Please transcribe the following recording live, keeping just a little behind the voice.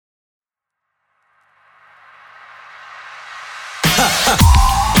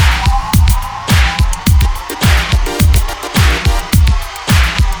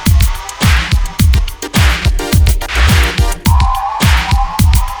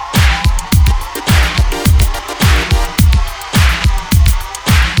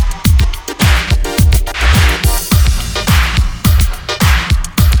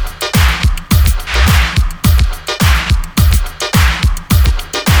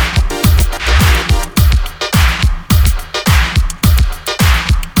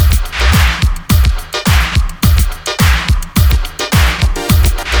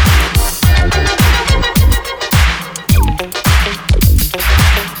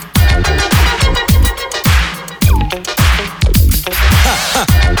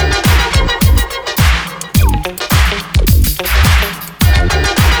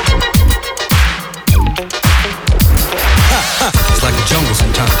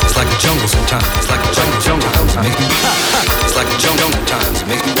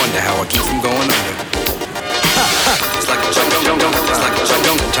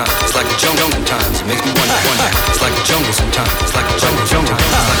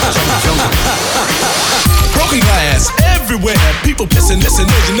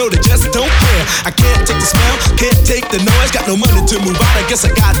Guess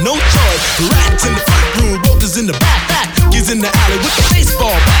I got no choice. Rats in the front room, roaches in the back. Kids in the alley with the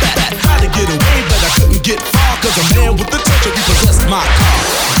baseball bat. Tried to get away, but I couldn't get far, cause a man with the touch of repossessed my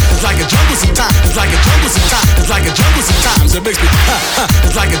car. It's like a jungle sometimes. It's like a jungle sometimes. It's like a jungle sometimes. It makes me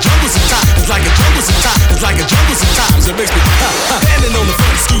It's like a jungle sometimes. It's like a jungle sometimes. It's like a jungle sometimes. It makes me standing on the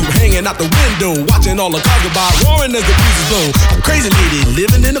front stoop, hanging out the window, watching all the cars go by, roaring as the breezes blow. A crazy lady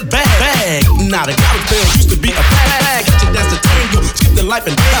living in a bag. Now the garbage pail used to be a bag. Got you dance the tango, skip the life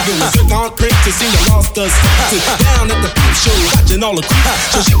and tango. Was a gone princess, seen the lost us. Down at the peep show, watching all the creeps,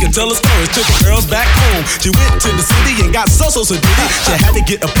 so she can tell her stories to the girls back home. She went to the city and got so dizzy. She had to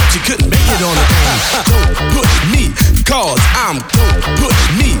get a pimp, she couldn't make it on her own. Don't push me, cause I'm don't push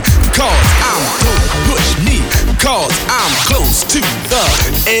me, cause I'm don't push me, cause I'm close to the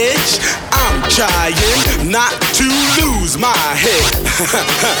edge. I'm trying not to lose my head.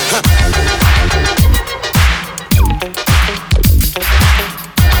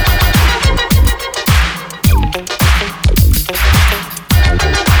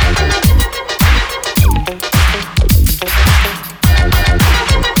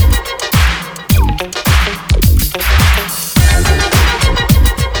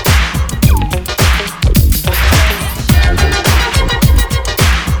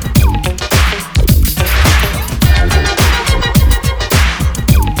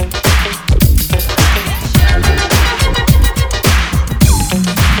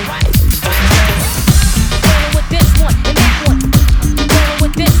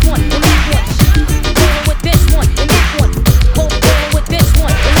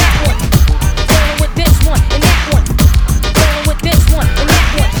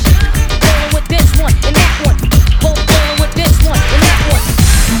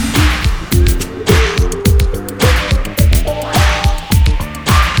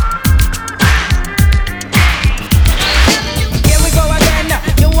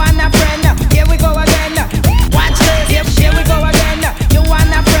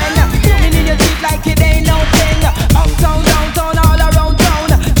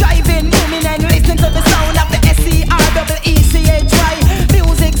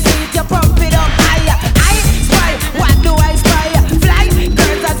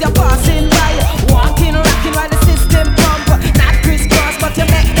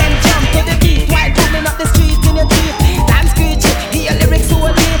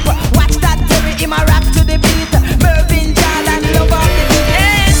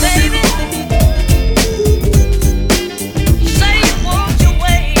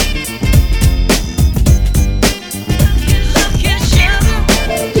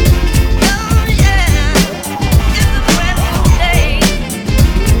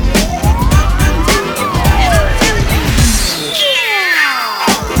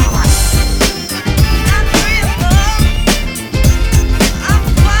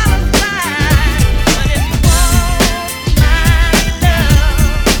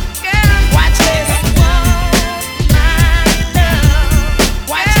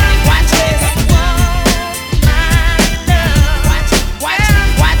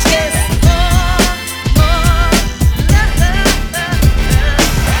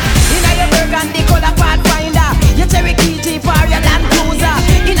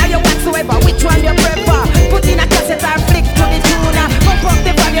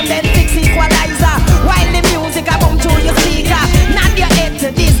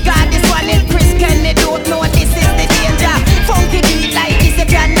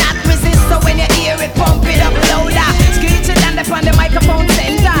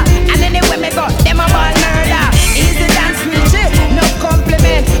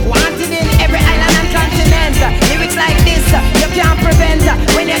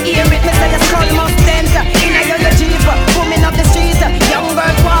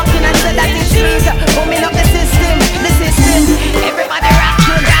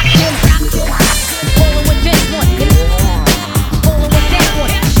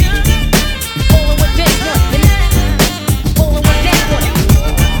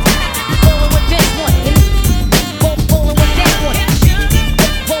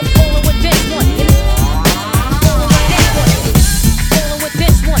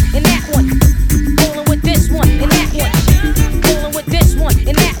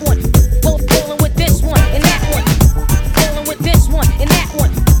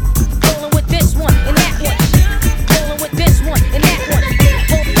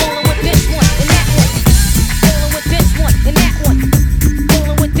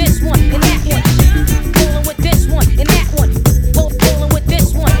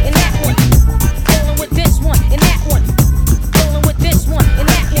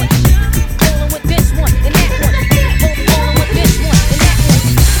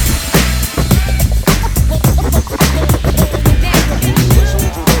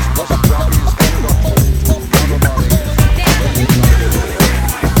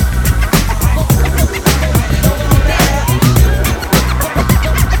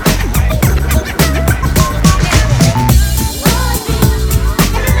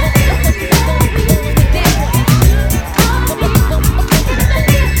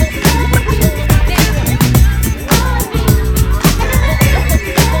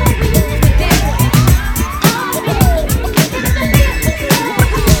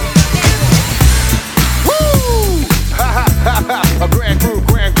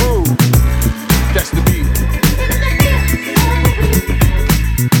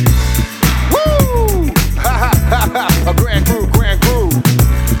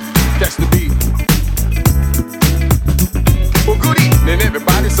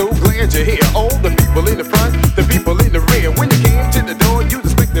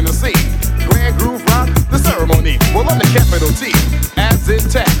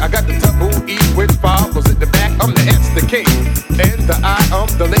 attack. I got the taboo E, which follows at the back. I'm the S, the K, and the I. I'm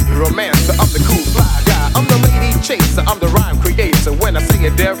the lady romancer. I'm the cool fly guy. I'm the lady chaser. I'm the rhyme creator. When I say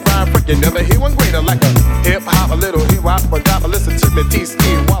a deaf rhyme, freak, you never hear one greater. Like a hip hop, a little hip hop, but gotta listen to me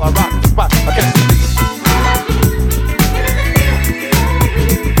D-ski while I rock the spot. I catch the beat.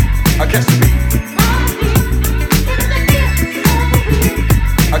 I catch the beat.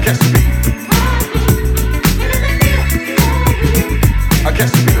 I catch the beat. I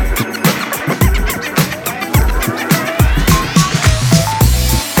catch the beat.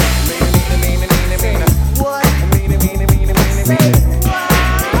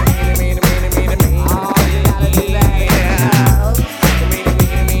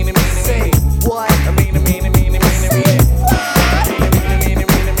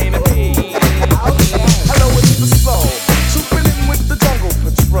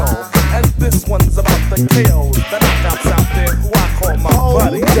 Tales, the knockouts out there who I call my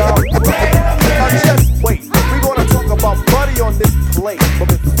buddy, yo. Now just wait, we gonna talk about Buddy on this plate. But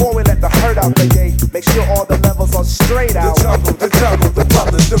before we let the herd out the gate, make sure all the levels are straight out. The jungle, the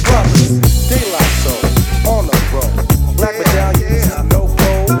brothers, De La Soul, on the road. Black medallions, no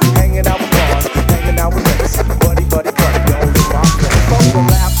gold, hanging out with bars, hanging out with us. Buddy, yo, it's my friend. Folks will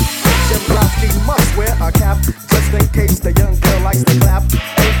laugh, Jim Browski must wear a cap, just in case the young girl likes to clap.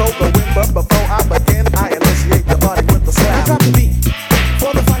 Ain't for the win, but before I begin, I initiate the Buddy with the slap. I drop the beat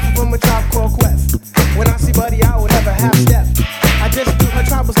for the fight from a Tribe Called Quest. When I see Buddy, I would never half step. I just do her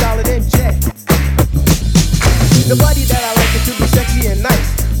tribal style and then jet. The Buddy that I like is to be sexy and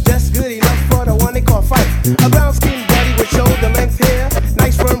nice, just good enough for the one they call fight. A brown skin Buddy with shoulder length hair,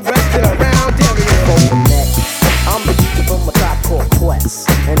 nice firm breast and a round derriere. I'm the dude from a Tribe Called Quest,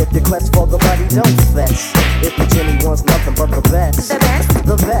 and if you quest for the Buddy, don't fess. If the Jimmy wants nothing but the best,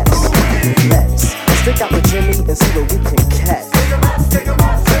 the best. Let's stick out with Jimmy and see what we can catch.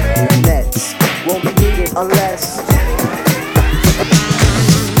 Nets won't be needed unless.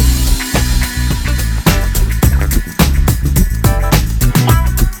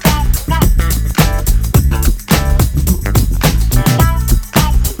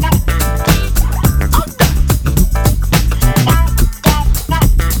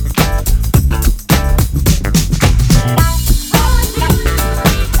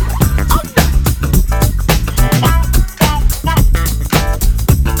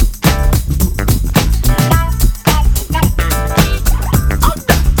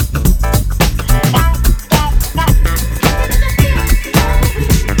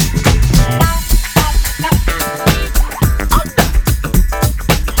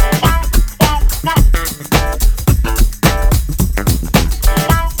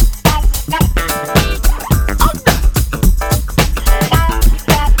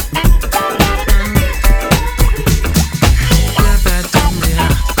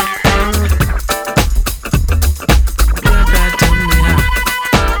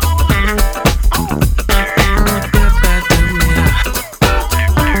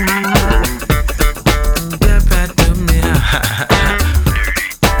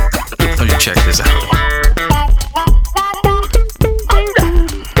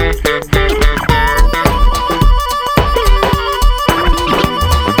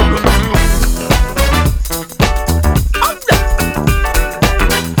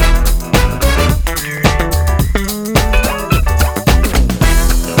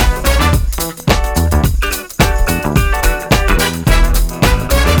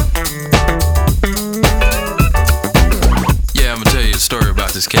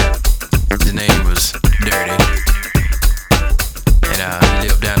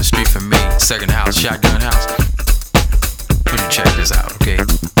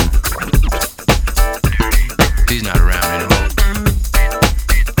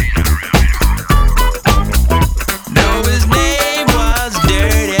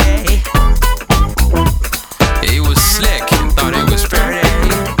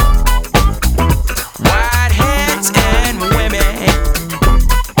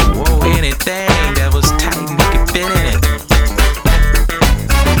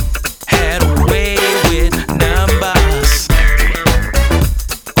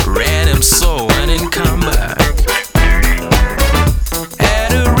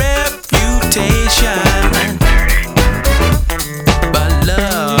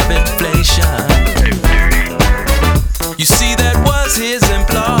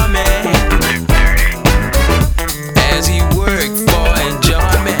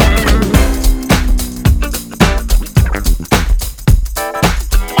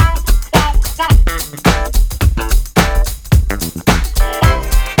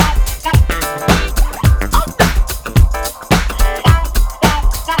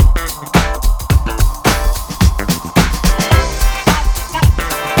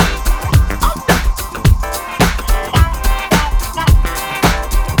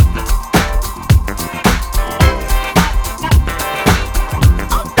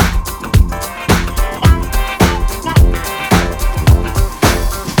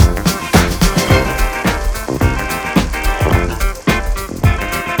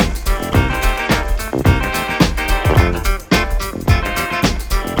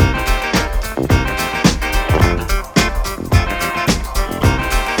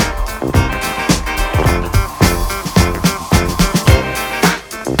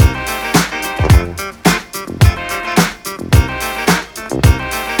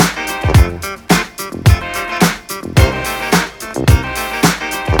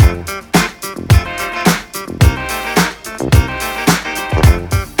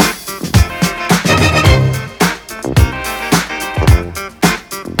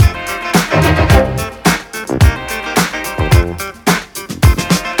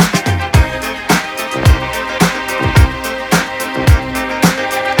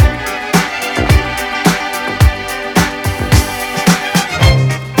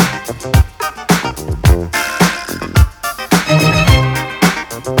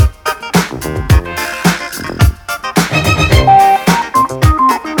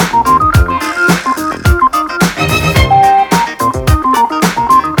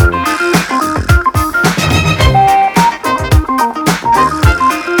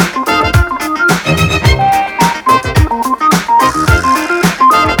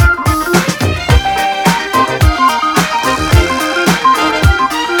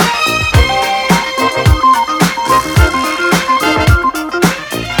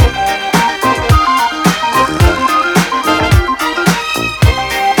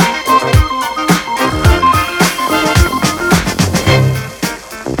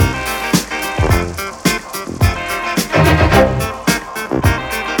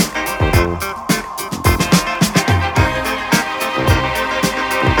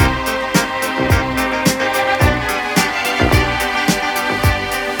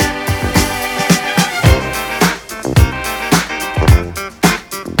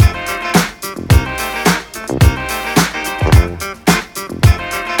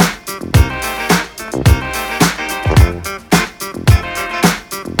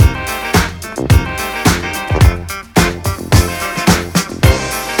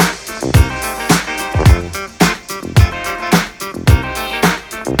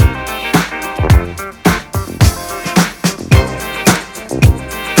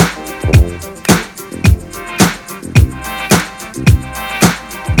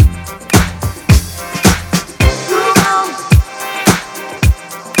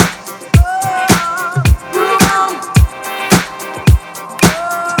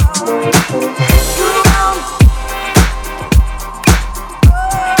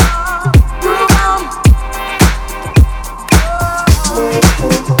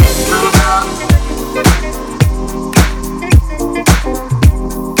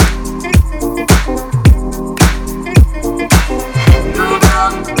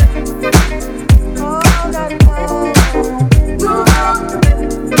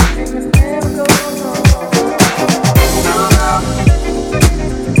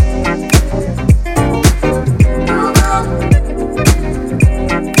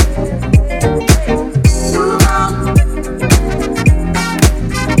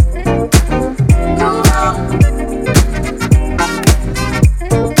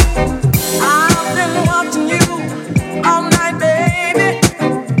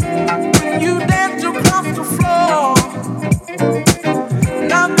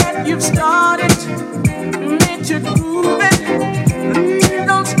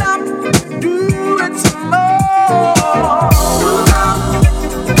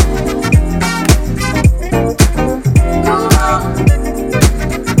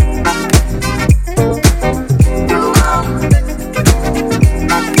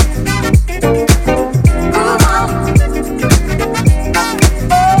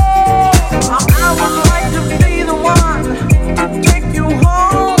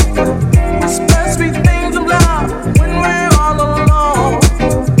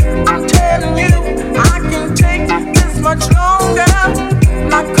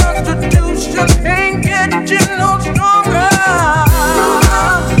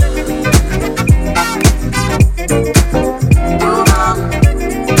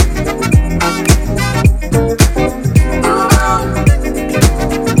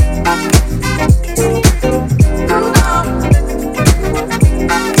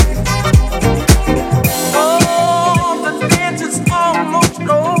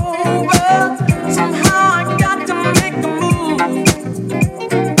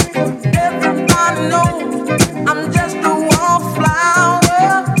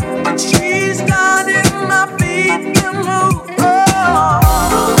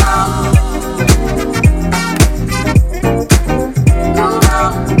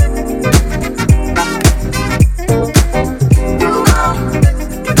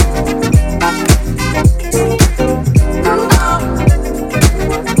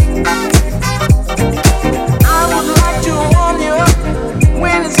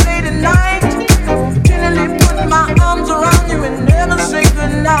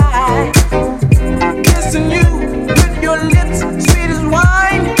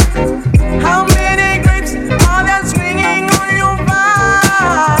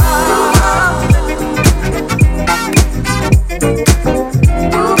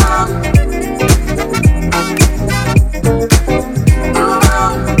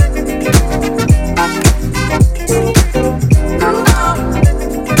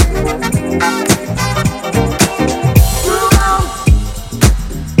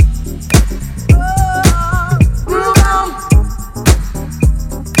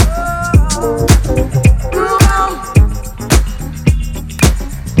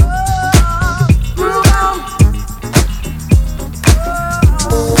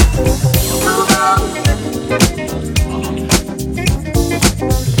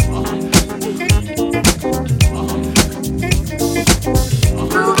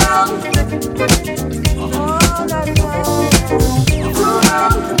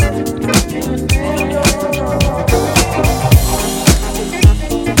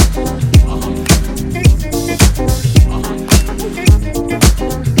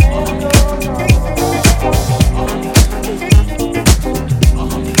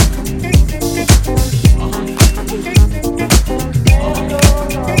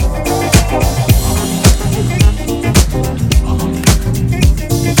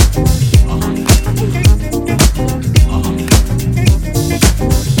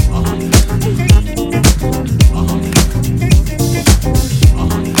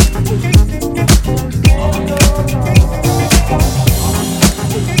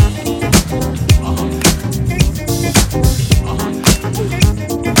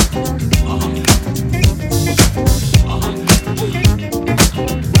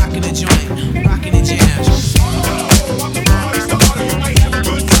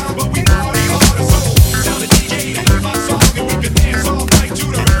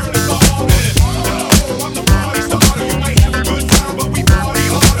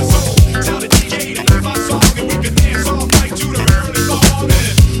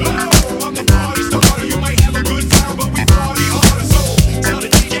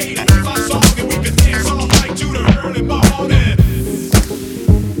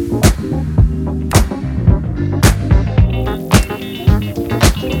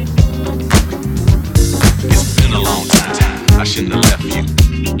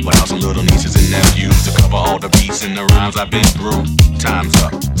 the rhymes I've been through. Time's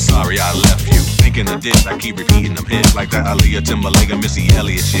up, sorry I left you. Thinking of this, I keep repeating them hits like that Aaliyah, Timberlake, and Missy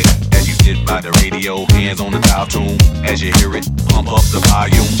Elliott shit. As you sit by the radio, hands on the dial tune. As you hear it, pump up the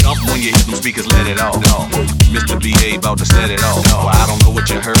volume. Jump when you hit them speakers, let it off. No, Mr. B.A. about to set it off. No, I don't know what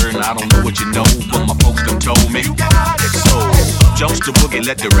you heard and I don't know what you know, but my folks done told me. You got it. So, jumps the boogie,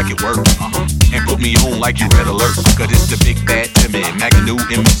 let the record work. And put me on like you red alert. Cause it's the big bad Timmy, Magoo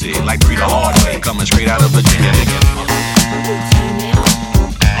and Missy. Like Free the Hard Way, coming straight out of Virginia. Turn me on.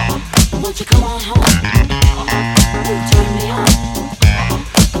 Won't you come on home? Turn me on.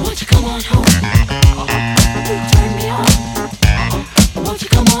 Won't you come on home? Turn me on. Won't you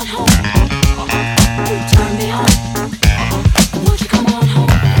come on home? Turn me on. Won't you come on home?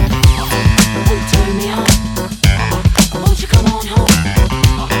 Turn me on. Won't you come on home?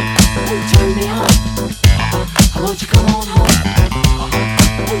 Turn me on. Won't you come on home?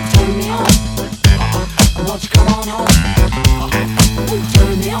 Turn me on. Won't you come on home?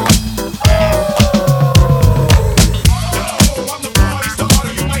 Turn me on. I'm the party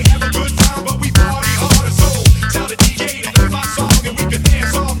starter. You might have a good time, but we party harder. So tell the DJ to play my song and we can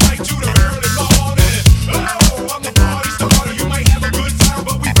dance all night to the early morning. Oh, I'm the party starter. You might have a good time,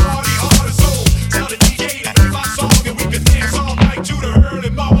 but we party harder. So tell the DJ to play my song and we can dance all night to the early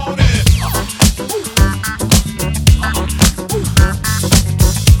morning.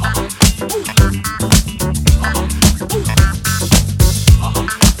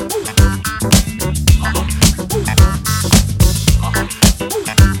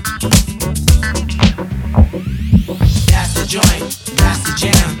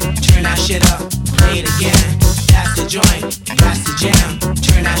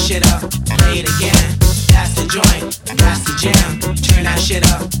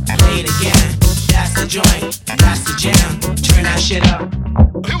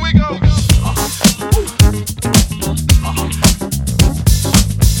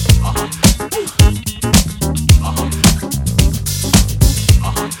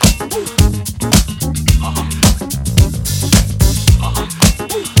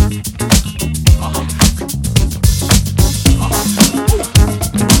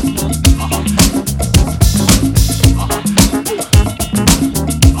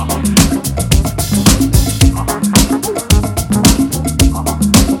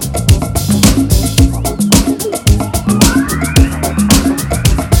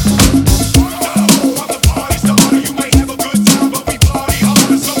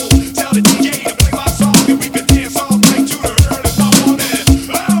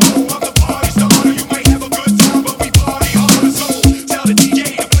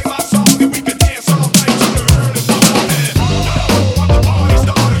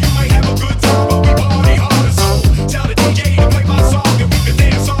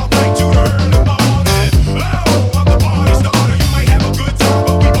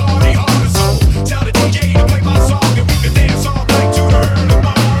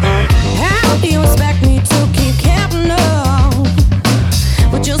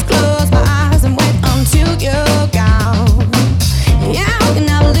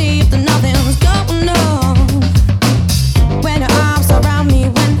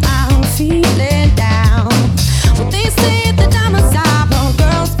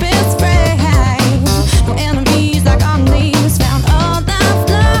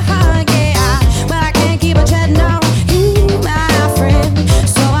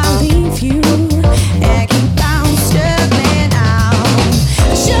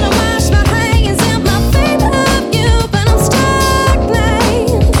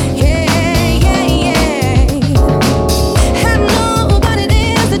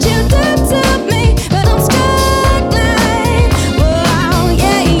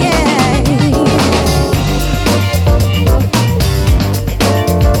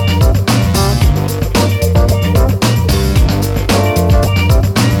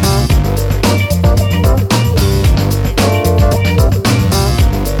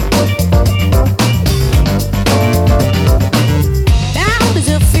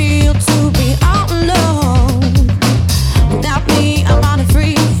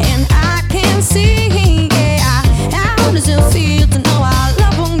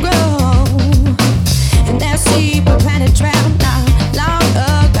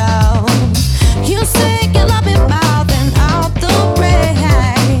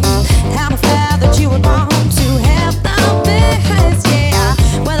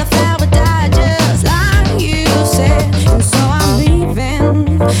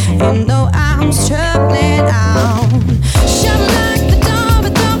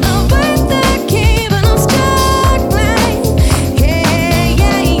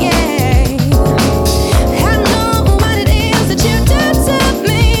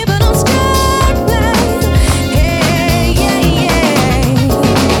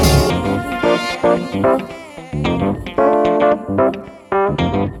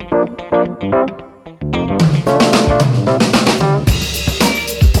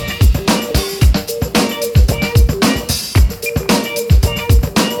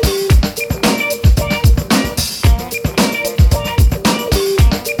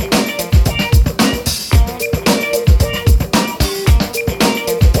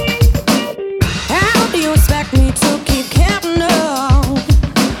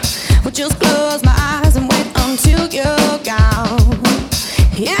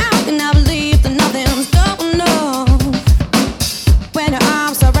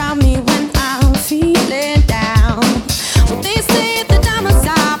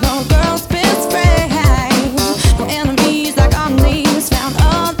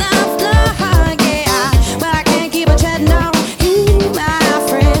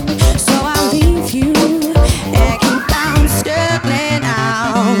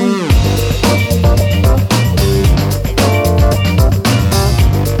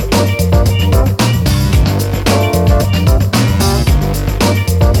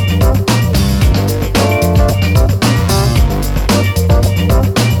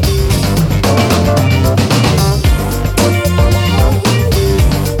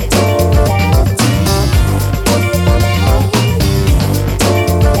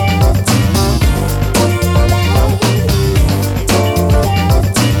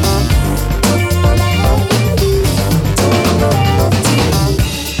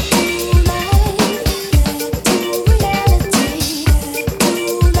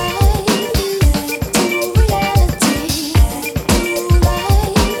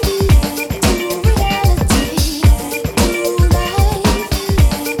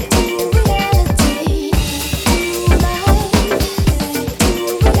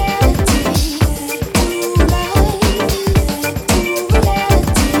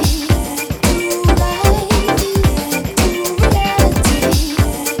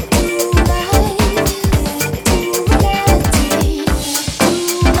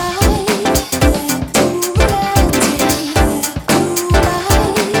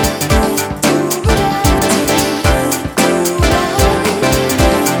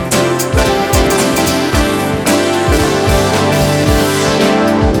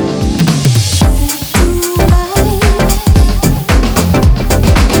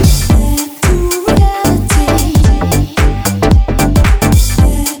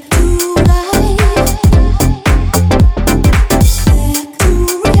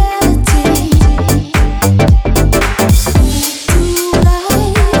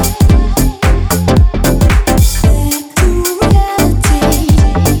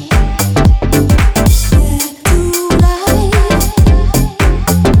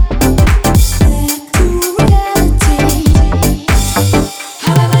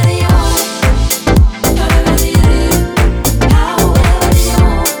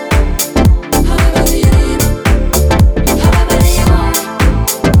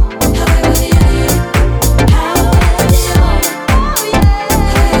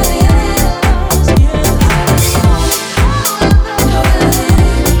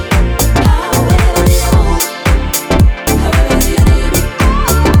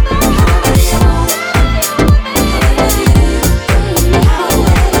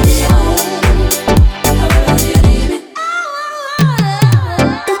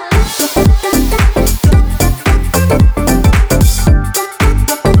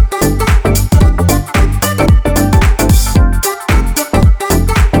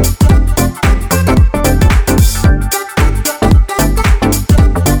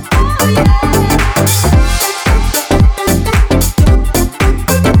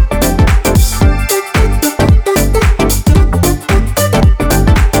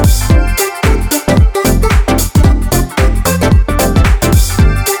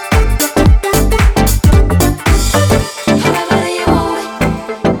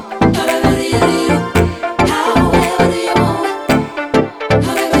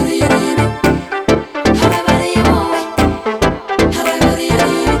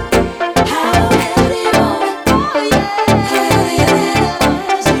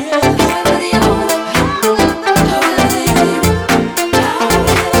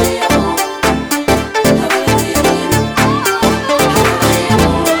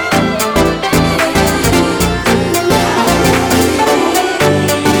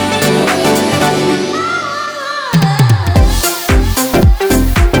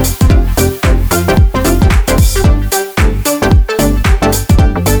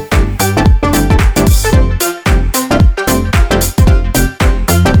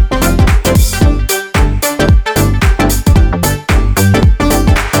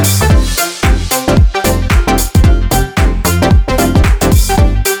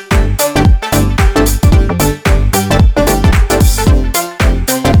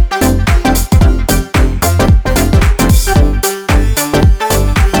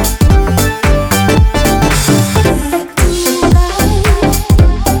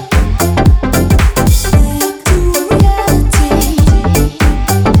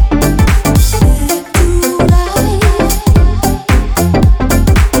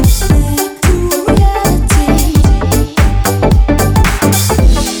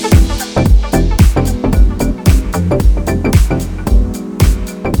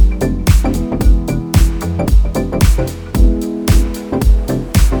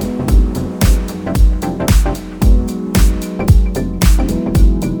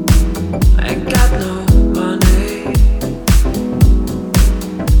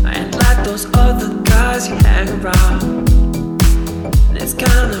 guys you hang around, and it's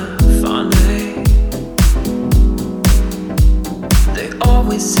kinda funny. They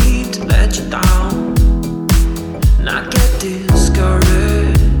always seem to let you down, and I get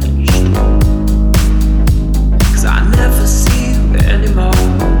discouraged, 'cause I never see you anymore,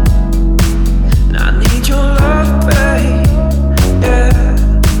 and I need your love, babe, yeah.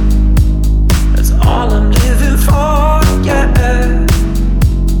 That's all I'm living for, yeah.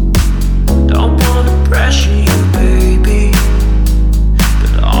 Don't wanna pressure you, baby,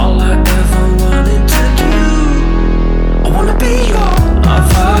 but all I ever wanted to do, I wanna be your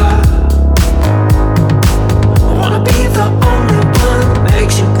lover. I wanna be the only one that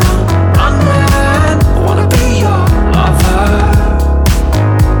makes you come running. I wanna be your lover.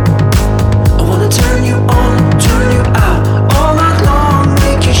 I wanna turn you on, turn you out, all night long,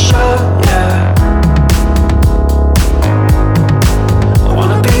 make you show, yeah. I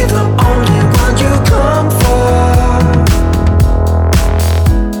wanna be the only one you come for.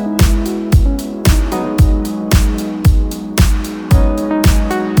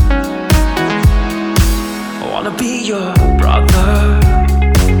 I wanna be your brother.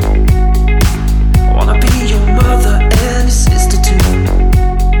 I wanna be your mother and your sister too.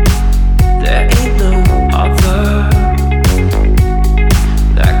 There ain't no other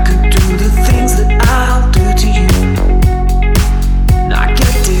that could do the things that I'll do to you. And I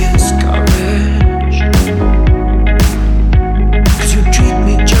get discouraged, 'cause you treat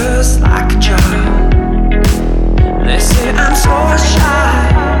me just like a child. And they say I'm so shy,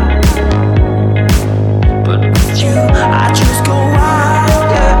 but with you I just go wild,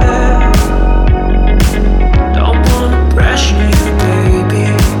 yeah. Don't wanna pressure you, baby,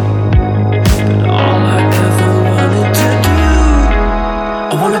 but all I ever wanted to do,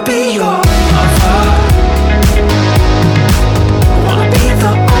 I wanna be your lover. I wanna be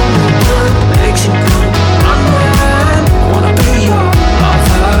the only one that makes you come running. I wanna be your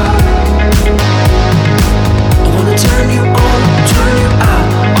lover. I wanna turn you on, turn you out,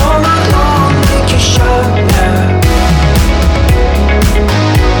 all night long, make you show, yeah.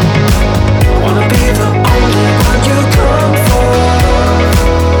 I wanna be the only one you come for.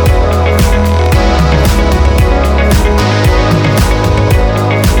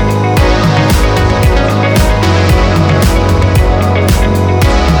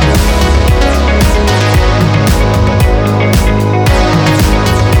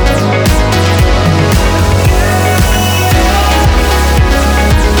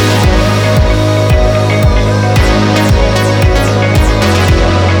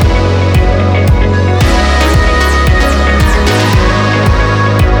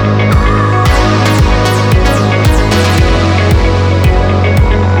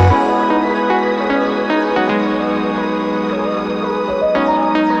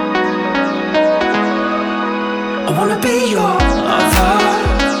 I wanna be your lover.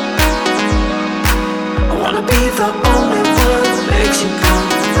 I wanna be the only one that makes you come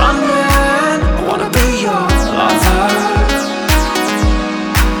running. I wanna be your lover.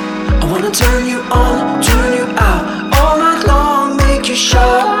 I wanna turn you on, turn you out, all night long, make you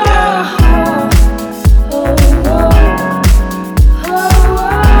show, yeah.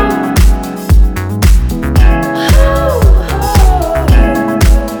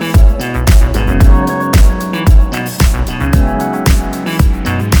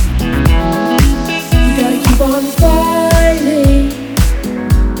 You gotta keep on fighting.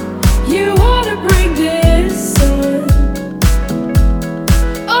 You wanna bring this sun.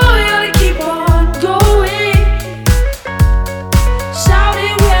 Oh, you gotta keep on going.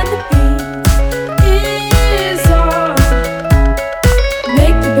 Shouting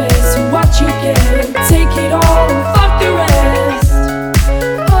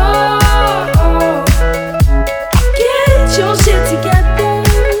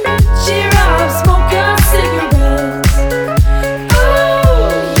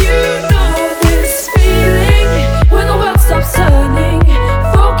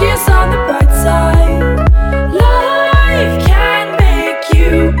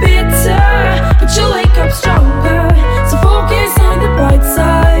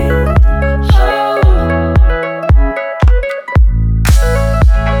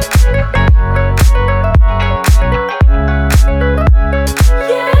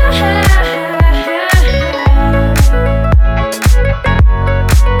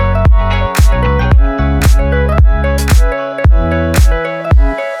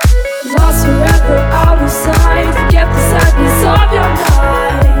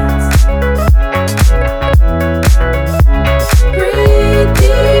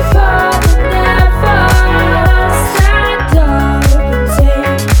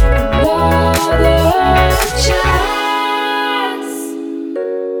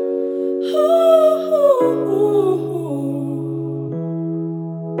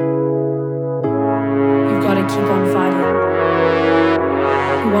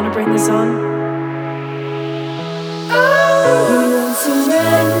want to bring this on? We won't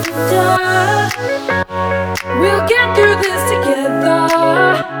surrender. We'll get through this together.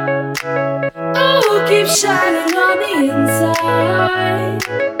 Oh, keep shining on the inside.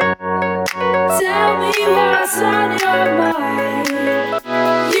 Tell me what's on your mind.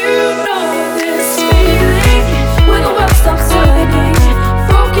 You know this feeling when the world stops turning.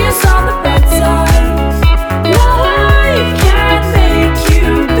 Focus on the bright side. Life can make you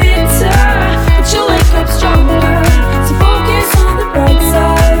bitter, but you'll wake up stronger. So focus on the bright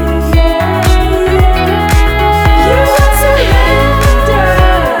side. Yeah, yeah. You won't surrender.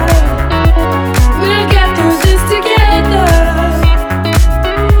 We'll get through this together.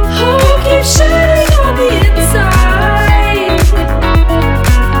 Oh, keep shining on the inside.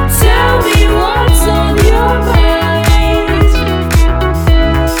 Tell me what's on your mind.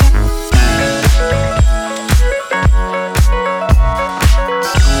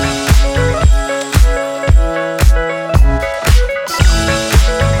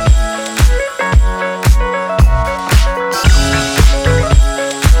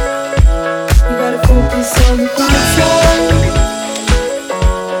 You gotta focus on the bright side.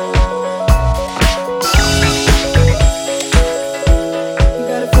 You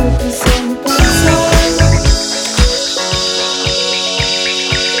gotta focus on the bright side.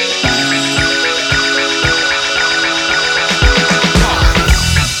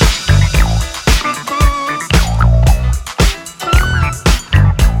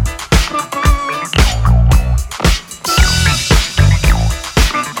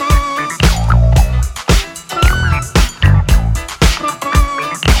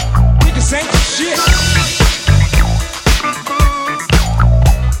 Niggas ain't shit.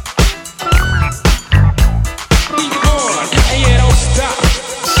 Keep on, and yeah, don't stop.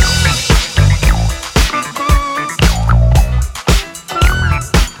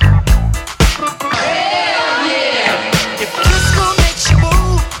 If disco makes you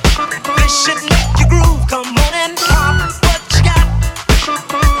move, this should make you groove. Come on and pop what you got.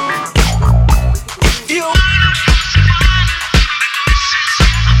 If you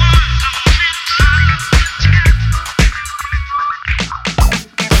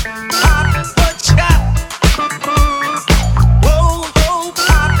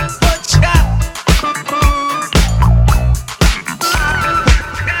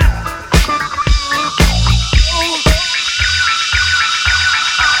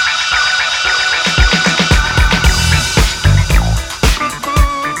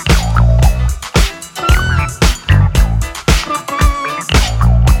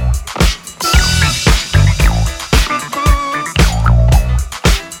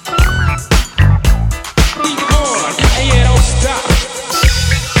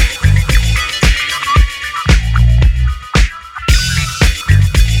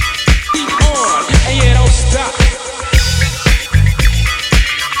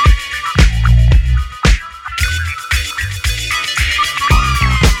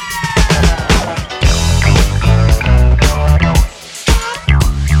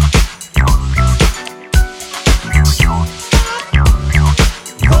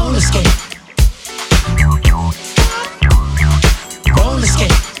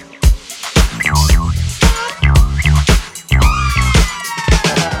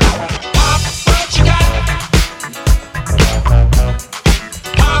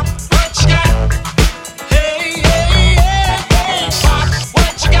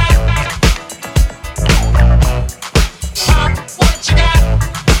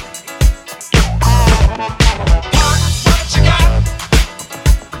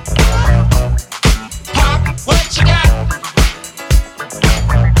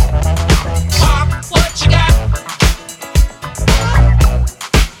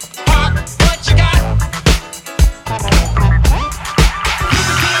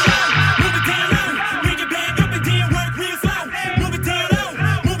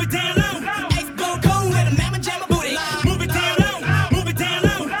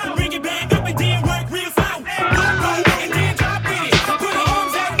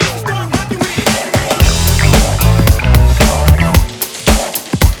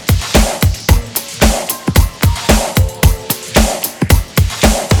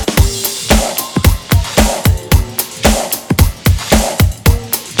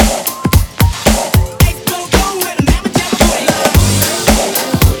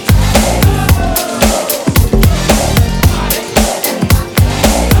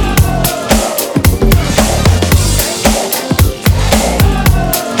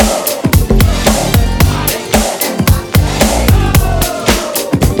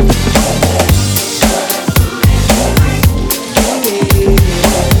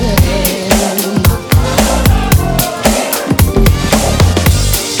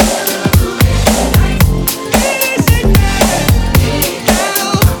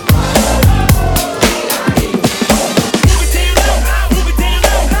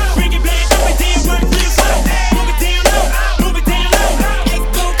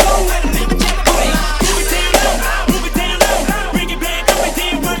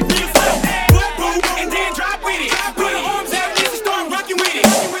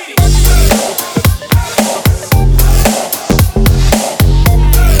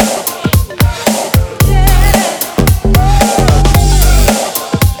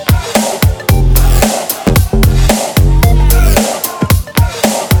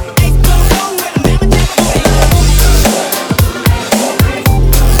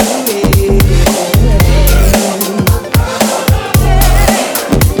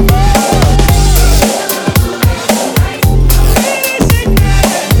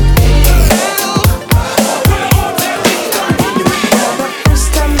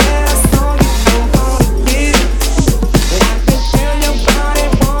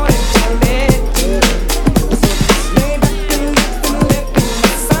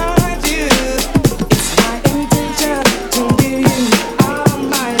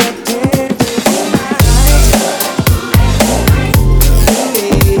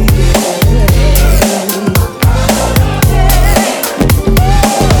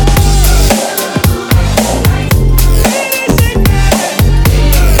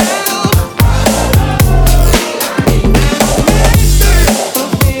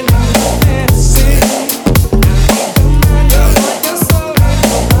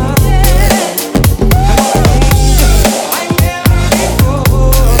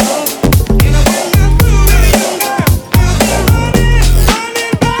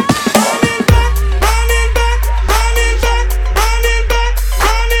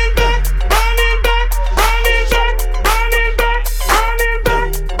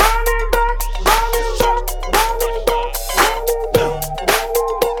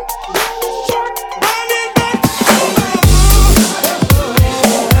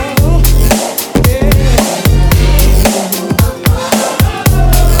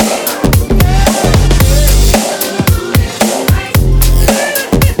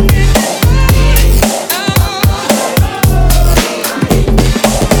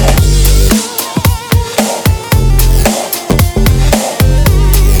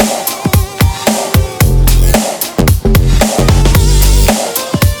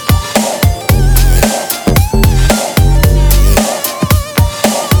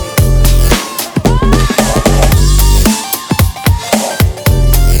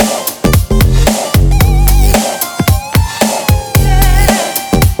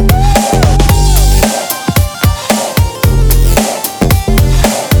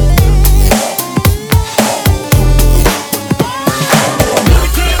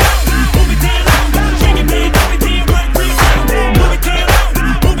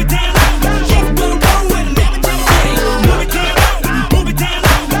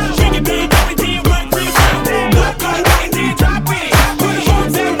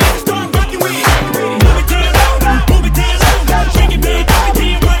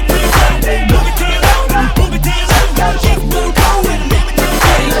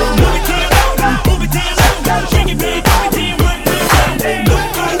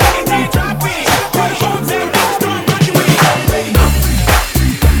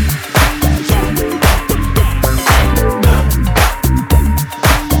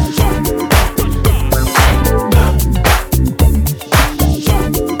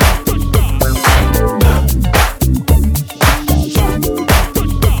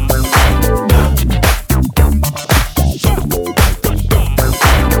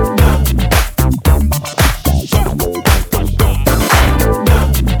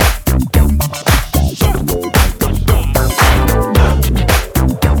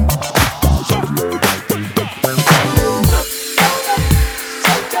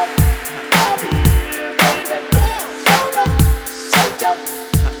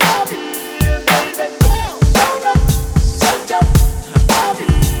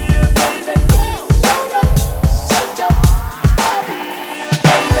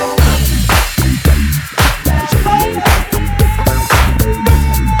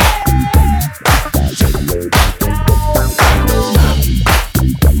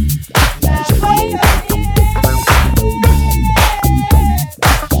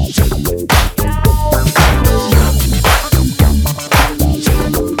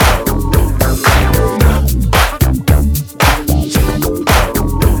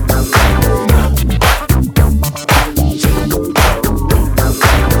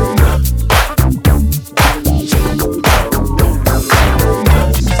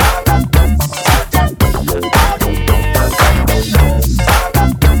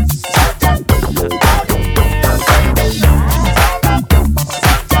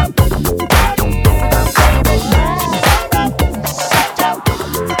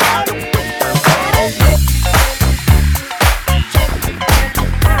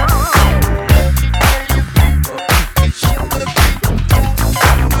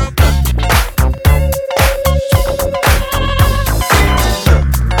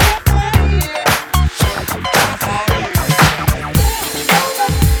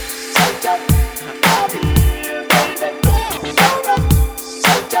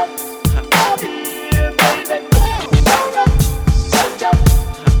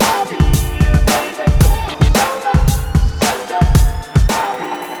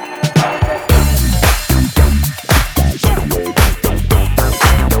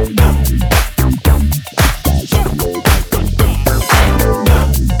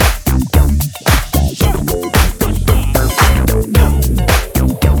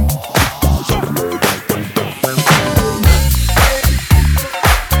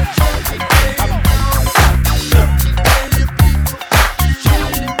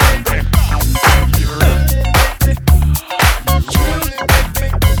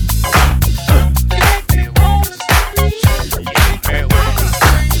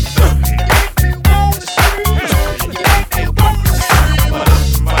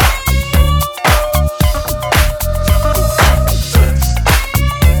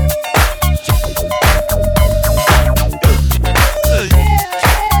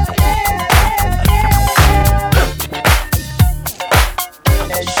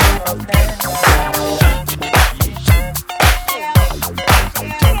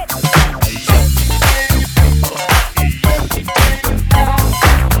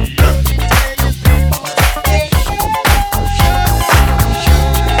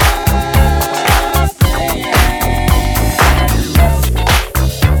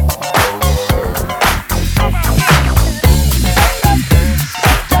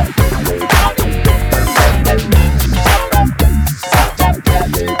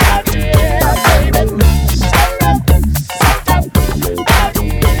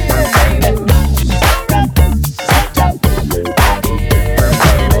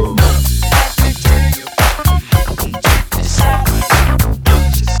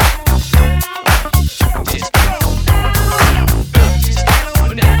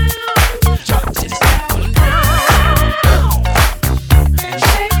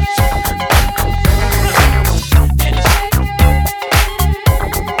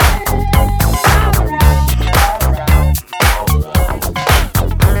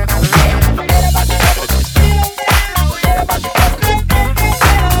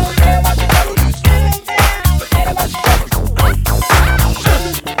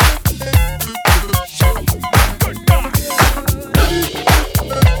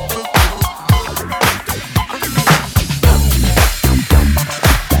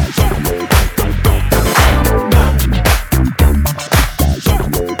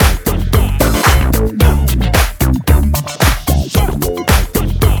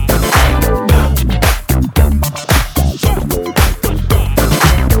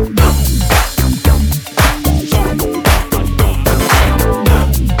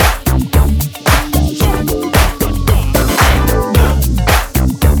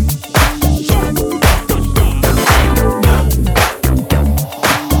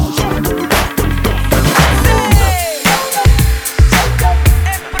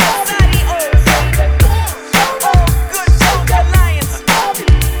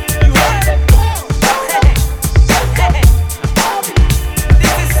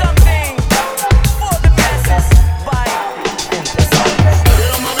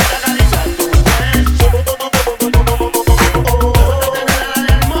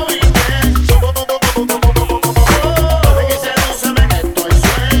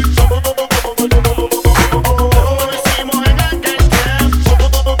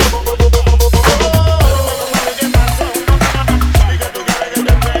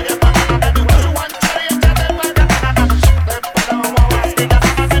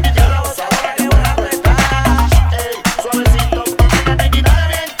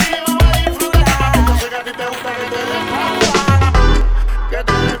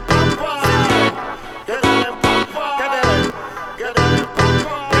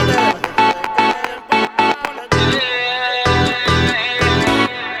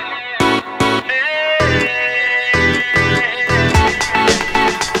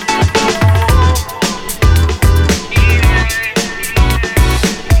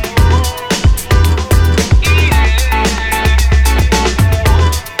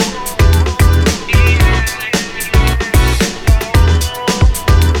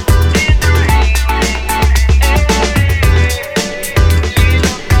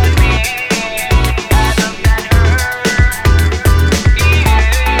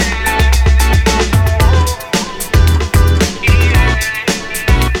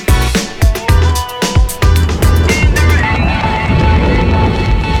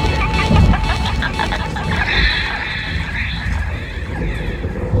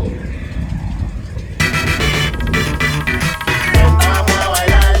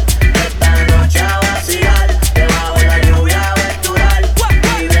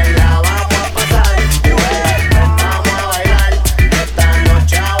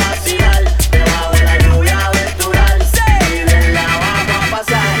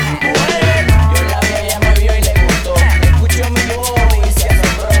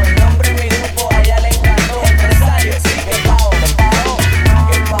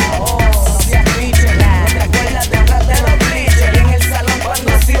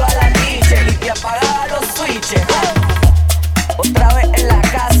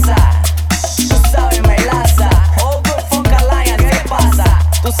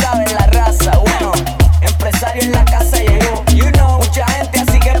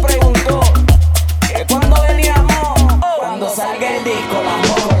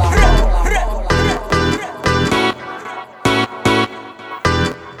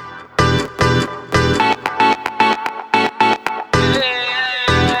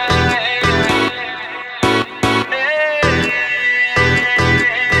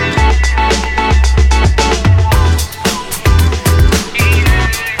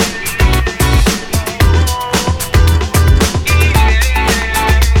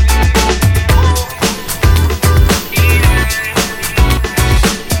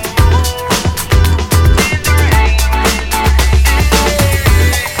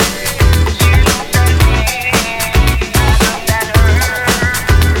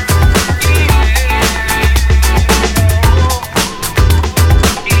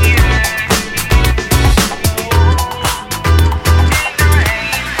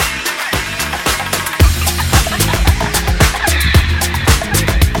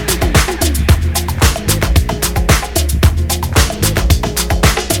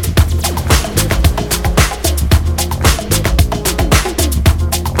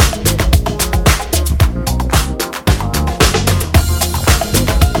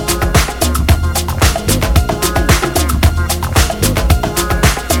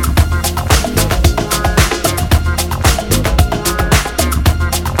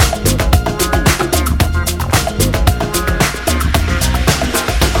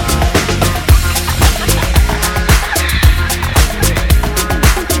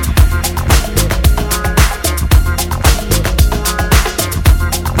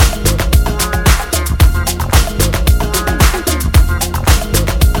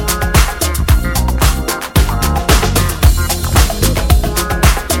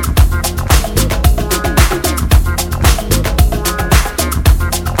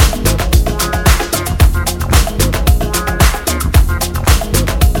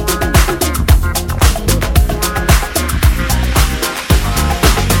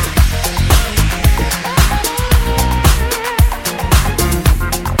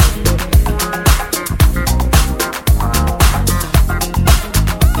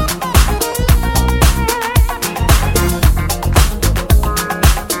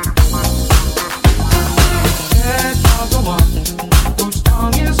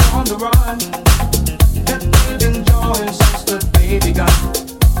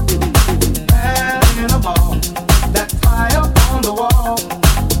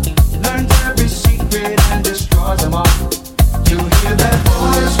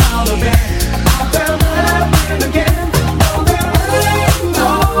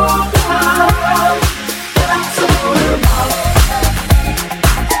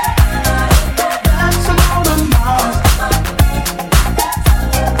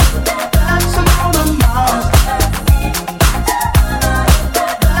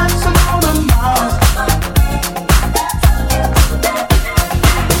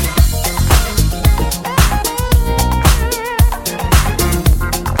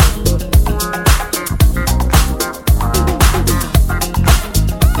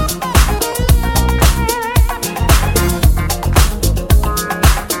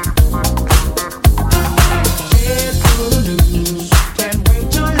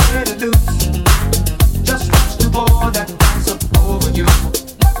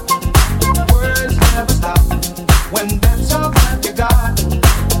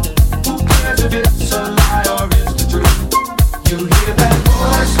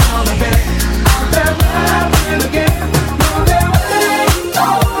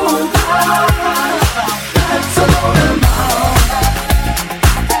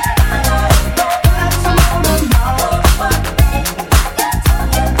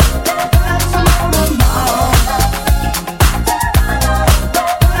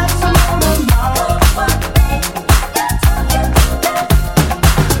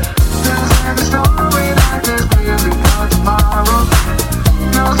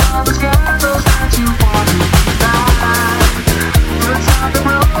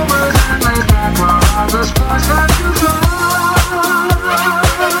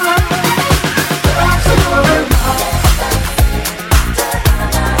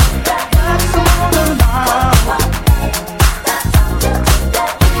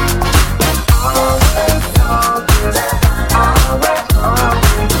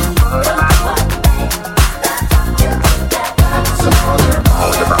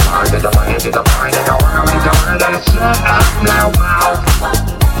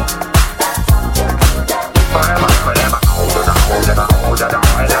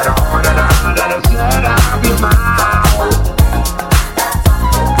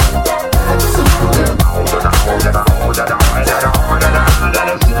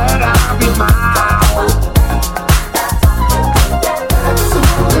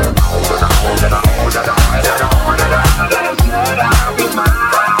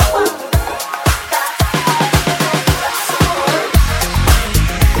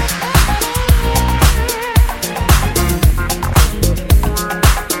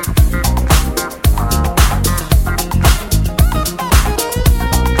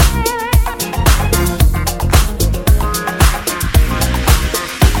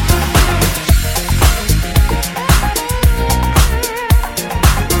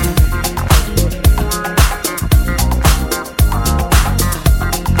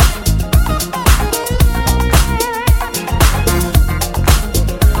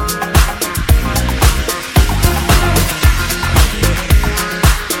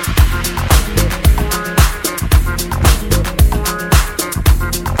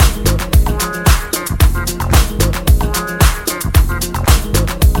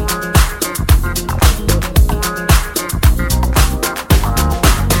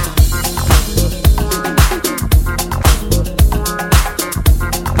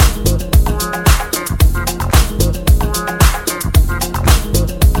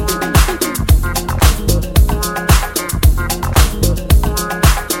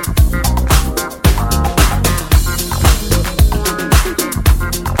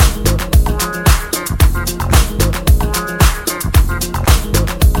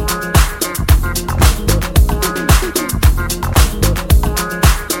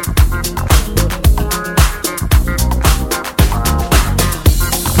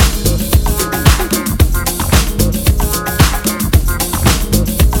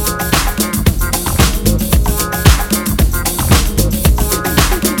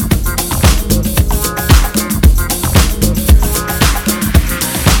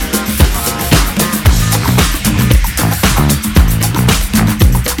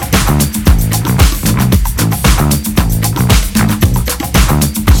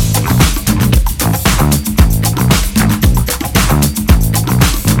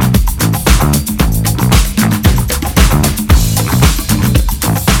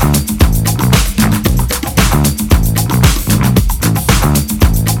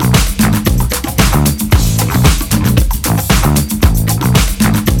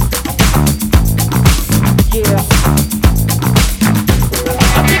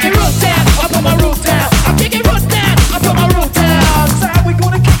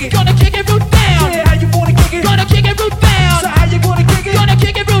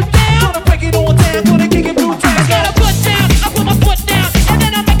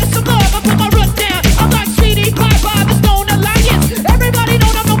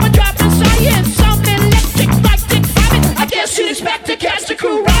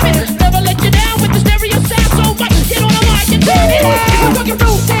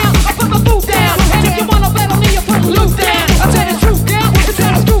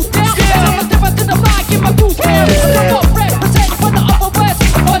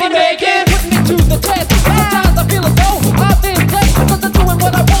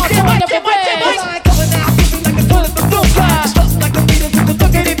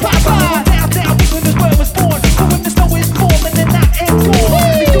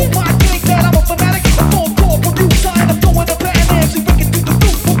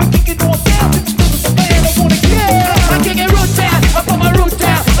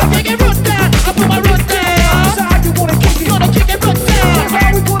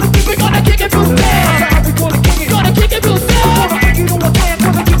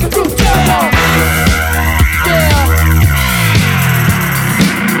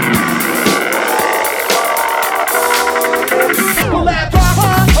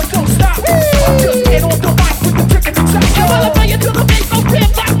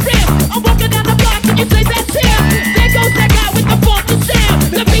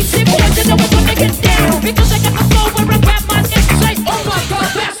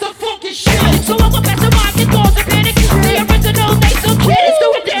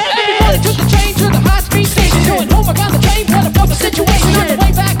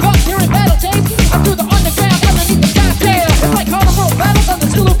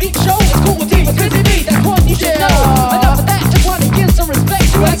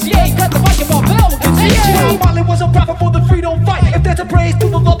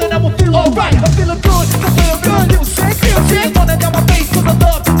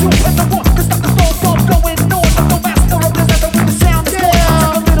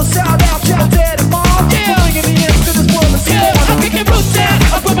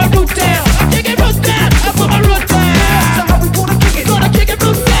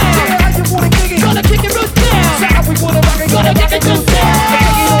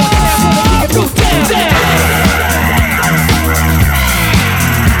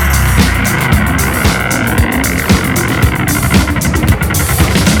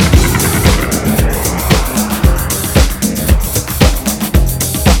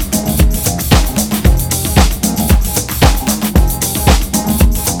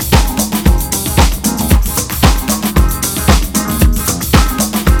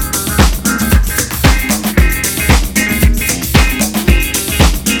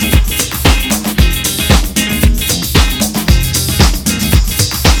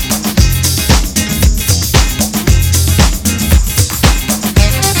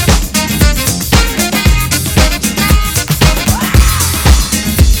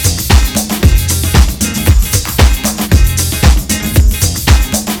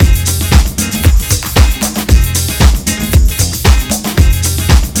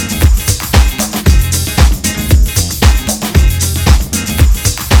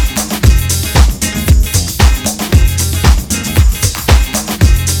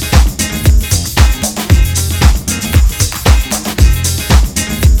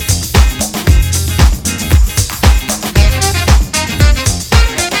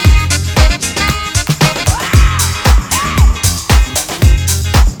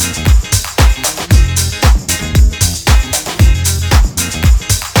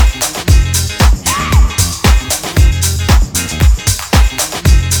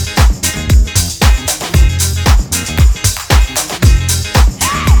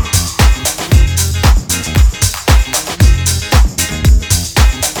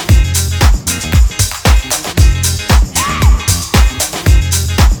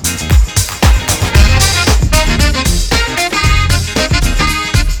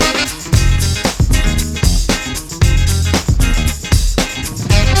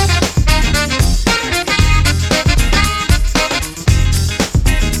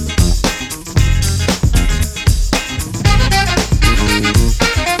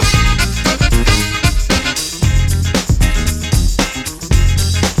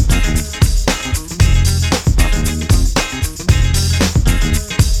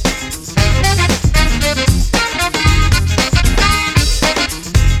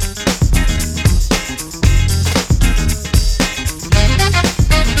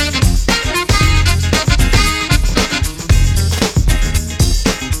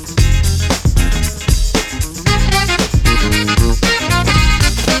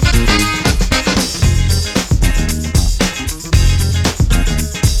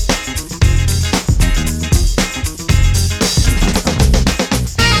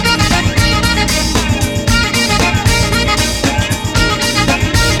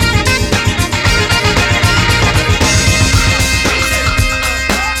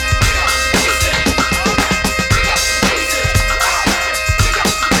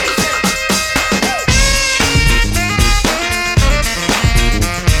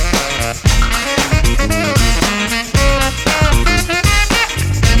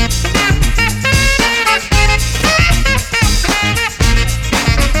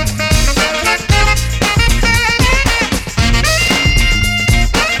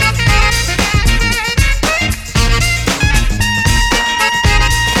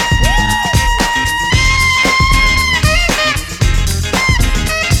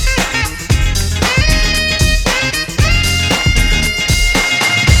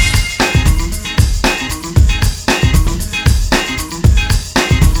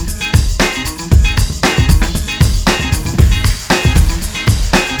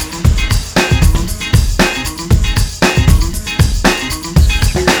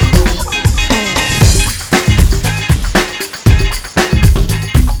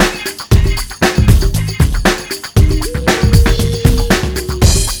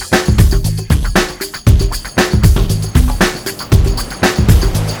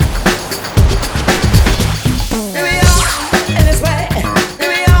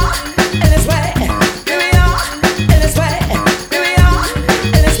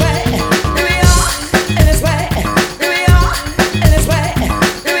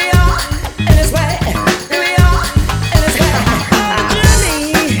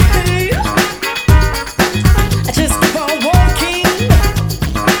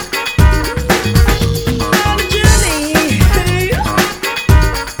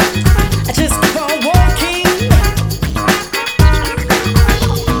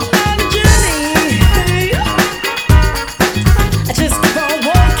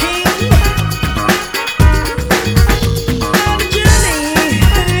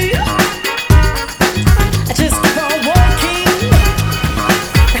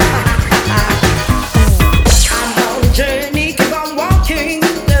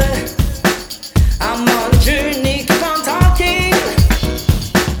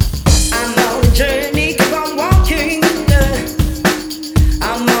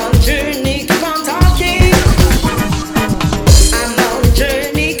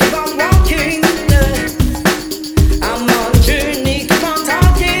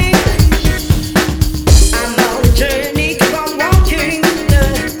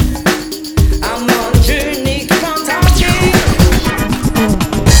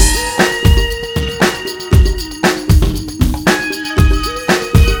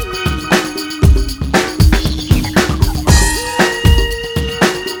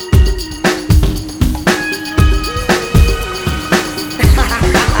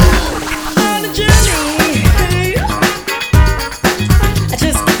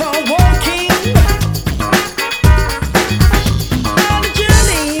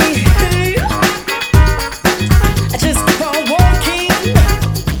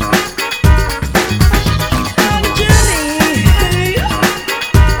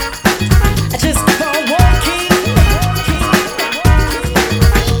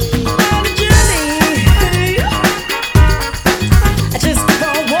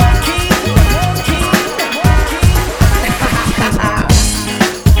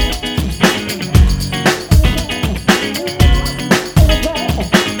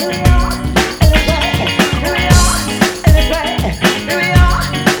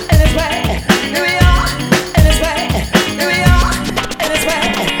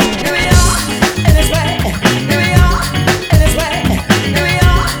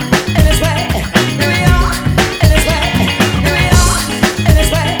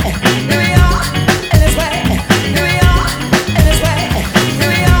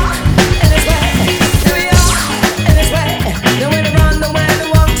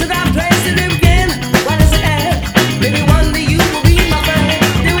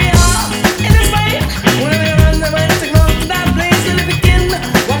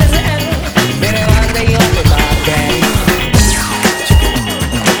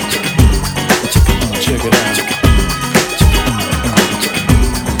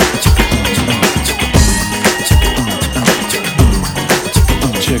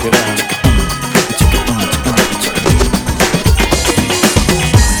Check it out.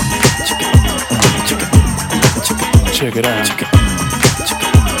 Check it out.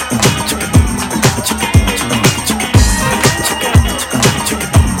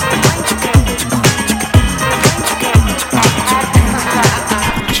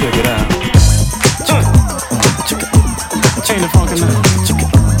 Check it out. Ain't it funky now?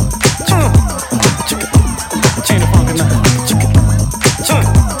 Ain't it funky now?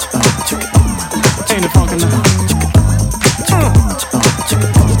 Ain't it funky now?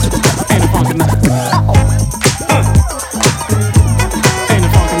 Ain't it funky now?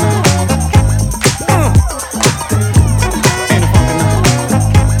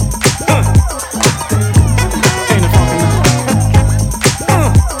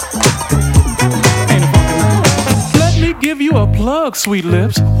 Sweet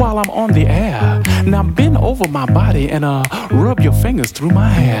lips, while I'm on the air. Now bend over my body and rub your fingers through my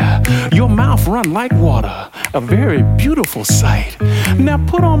hair. Your mouth run like water, a very beautiful sight. Now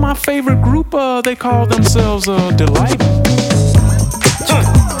put on my favorite group, they call themselves Delight.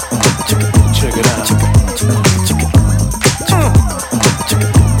 Check it out.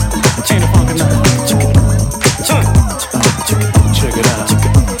 Ain't it funky now? Check it out.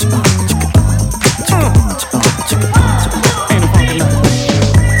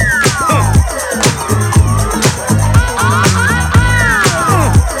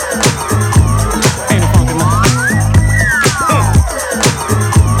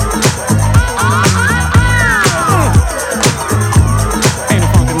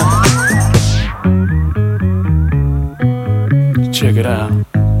 Check it out.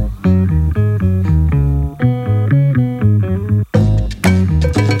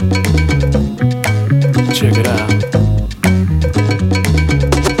 Check it out.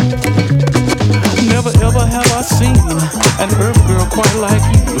 Never ever have I seen an earth girl quite like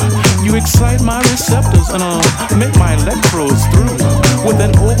you. You excite my receptors and make my electrodes through. With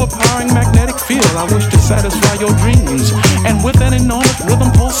an overpowering magnetic field, I wish to satisfy your dreams. And with an enormous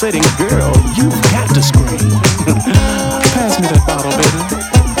rhythm pulsating, girl, you've got to scream. Pass me that bottle, baby.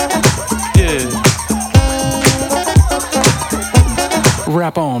 Yeah.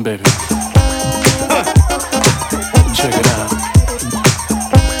 Rap on, baby. Check it out.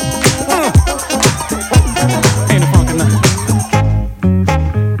 Ain't it funky now?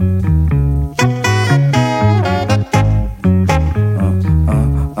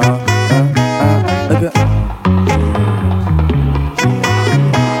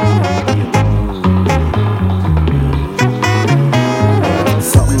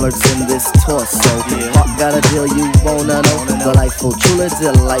 Got a deal you wanna know. Delightful, truly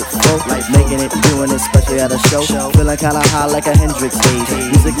delightful. Making it, doing it, especially at a show. Feeling kinda high like a Hendrix stage.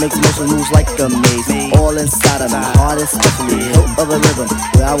 Music makes motion moves like a maze. All inside of me, heart especially. Hilt of the rhythm,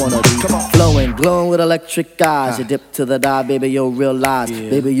 where I wanna be. Flowing, glowing with electric eyes. You dip to the dive, baby, you'll realize.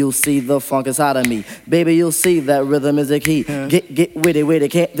 Baby, you'll see the funk inside of me. Baby, you'll see that rhythm is a key. Get witty,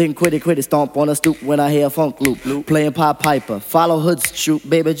 can't think quitty. Stomp on a stoop when I hear a funk loop. Playing Pied Piper, follow Hood's troop.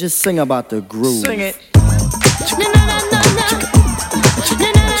 Baby, just sing about the groove. Sing it.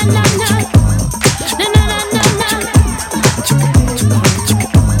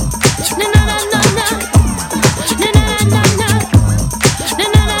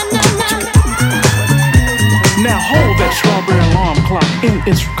 Now hold that strawberry alarm clock in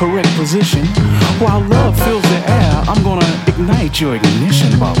its correct position. While love fills the air, I'm gonna ignite your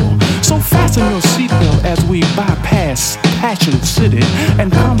ignition bubble. So fasten your seatbelt as we bypass Passion City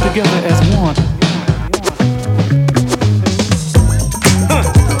and come together as one.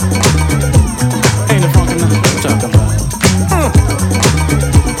 Ain't it funky now? What you talking about?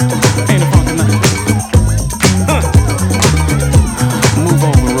 Ain't it funky now? Move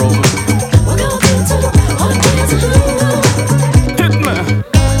over, Rover. Hit me.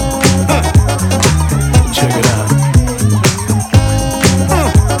 Check it out.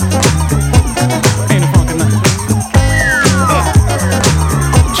 Ain't it funky now?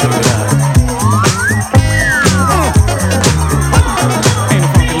 Check it out. Ain't it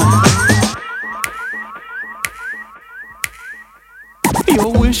funky now?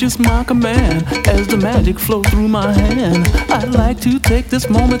 Your wish is my command as the magic flows through my hand. I'd like to take this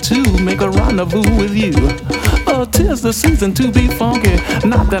moment to make a rendezvous with you. 'Tis the season to be funky.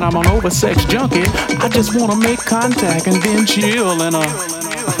 Not that I'm an oversexed junkie. I just wanna make contact and then chill and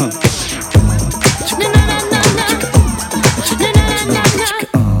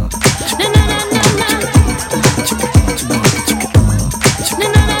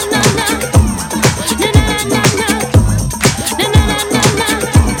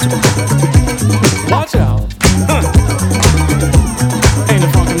watch out. Ain't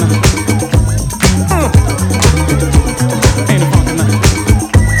it funky?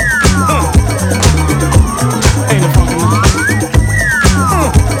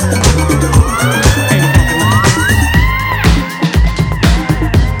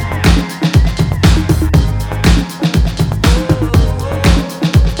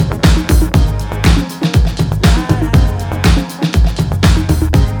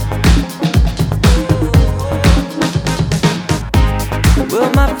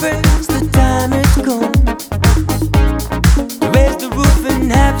 Well, my friends, the time has come to raise the roof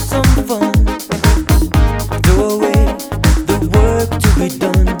and have some fun. Throw away the work to be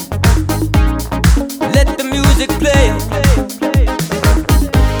done. Let the music play.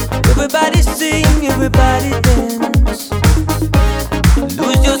 Everybody sing, everybody dance.